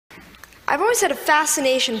I've always had a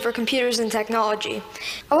fascination for computers and technology.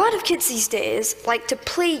 A lot of kids these days like to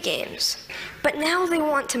play games, but now they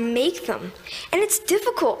want to make them. And it's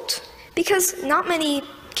difficult because not many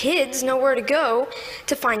kids know where to go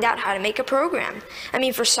to find out how to make a program. I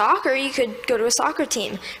mean, for soccer, you could go to a soccer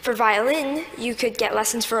team. For violin, you could get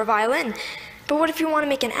lessons for a violin. But what if you want to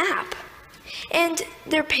make an app? And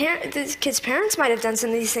the kids' parents might have done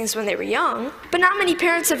some of these things when they were young, but not many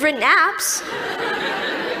parents have written apps.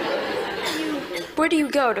 Where do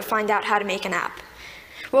you go to find out how to make an app?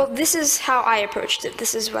 Well, this is how I approached it.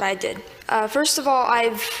 This is what I did. First of all,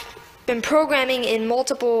 I've been programming in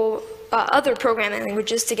multiple other programming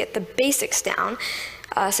languages to get the basics down,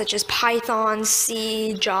 such as Python,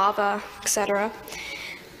 C, Java, etc.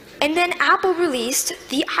 And then Apple released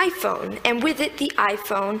the iPhone, and with it, the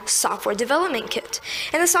iPhone Software Development Kit.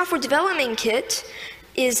 And the Software Development Kit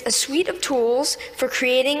is a suite of tools for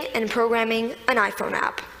creating and programming an iPhone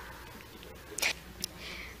app.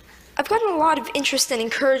 I've gotten a lot of interest and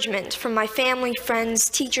encouragement from my family, friends,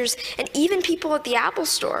 teachers, and even people at the Apple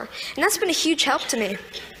Store, and that's been a huge help to me.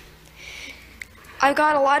 I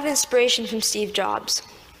got a lot of inspiration from Steve Jobs.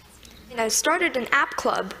 I started an app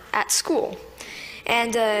club at school,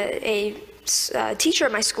 and a teacher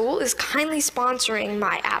at my school is kindly sponsoring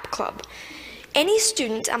my app club. Any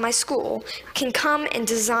student at my school can come and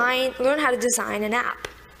learn how to design an app.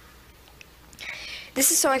 This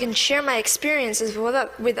is so I can share my experiences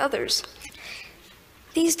with others.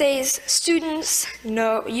 These days, students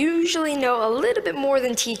usually know a little bit more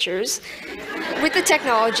than teachers with the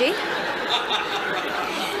technology.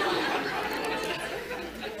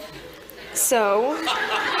 So,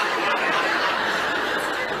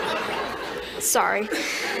 sorry.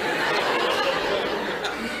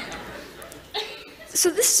 So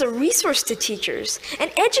this is a resource to teachers, and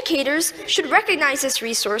educators should recognize this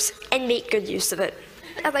resource and make good use of it.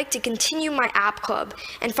 I'd like to continue my app club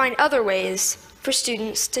and find other ways for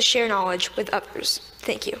students to share knowledge with others.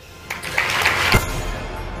 Thank you.